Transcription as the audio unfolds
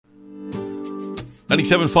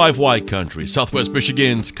97.5 Y Country, Southwest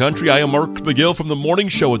Michigan's Country. I am Mark McGill from the morning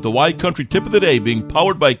show at the Y Country Tip of the Day, being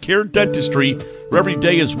powered by Care Dentistry, where every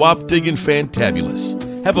day is wop-diggin' fantabulous.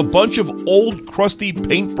 Have a bunch of old, crusty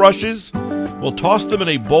paintbrushes? Well, toss them in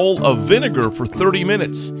a bowl of vinegar for 30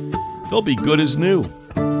 minutes. They'll be good as new.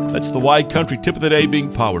 That's the Y Country Tip of the Day, being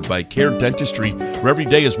powered by Care Dentistry, where every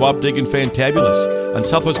day is wop-diggin' fantabulous on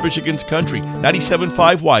Southwest Michigan's Country,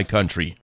 97.5 Y Country.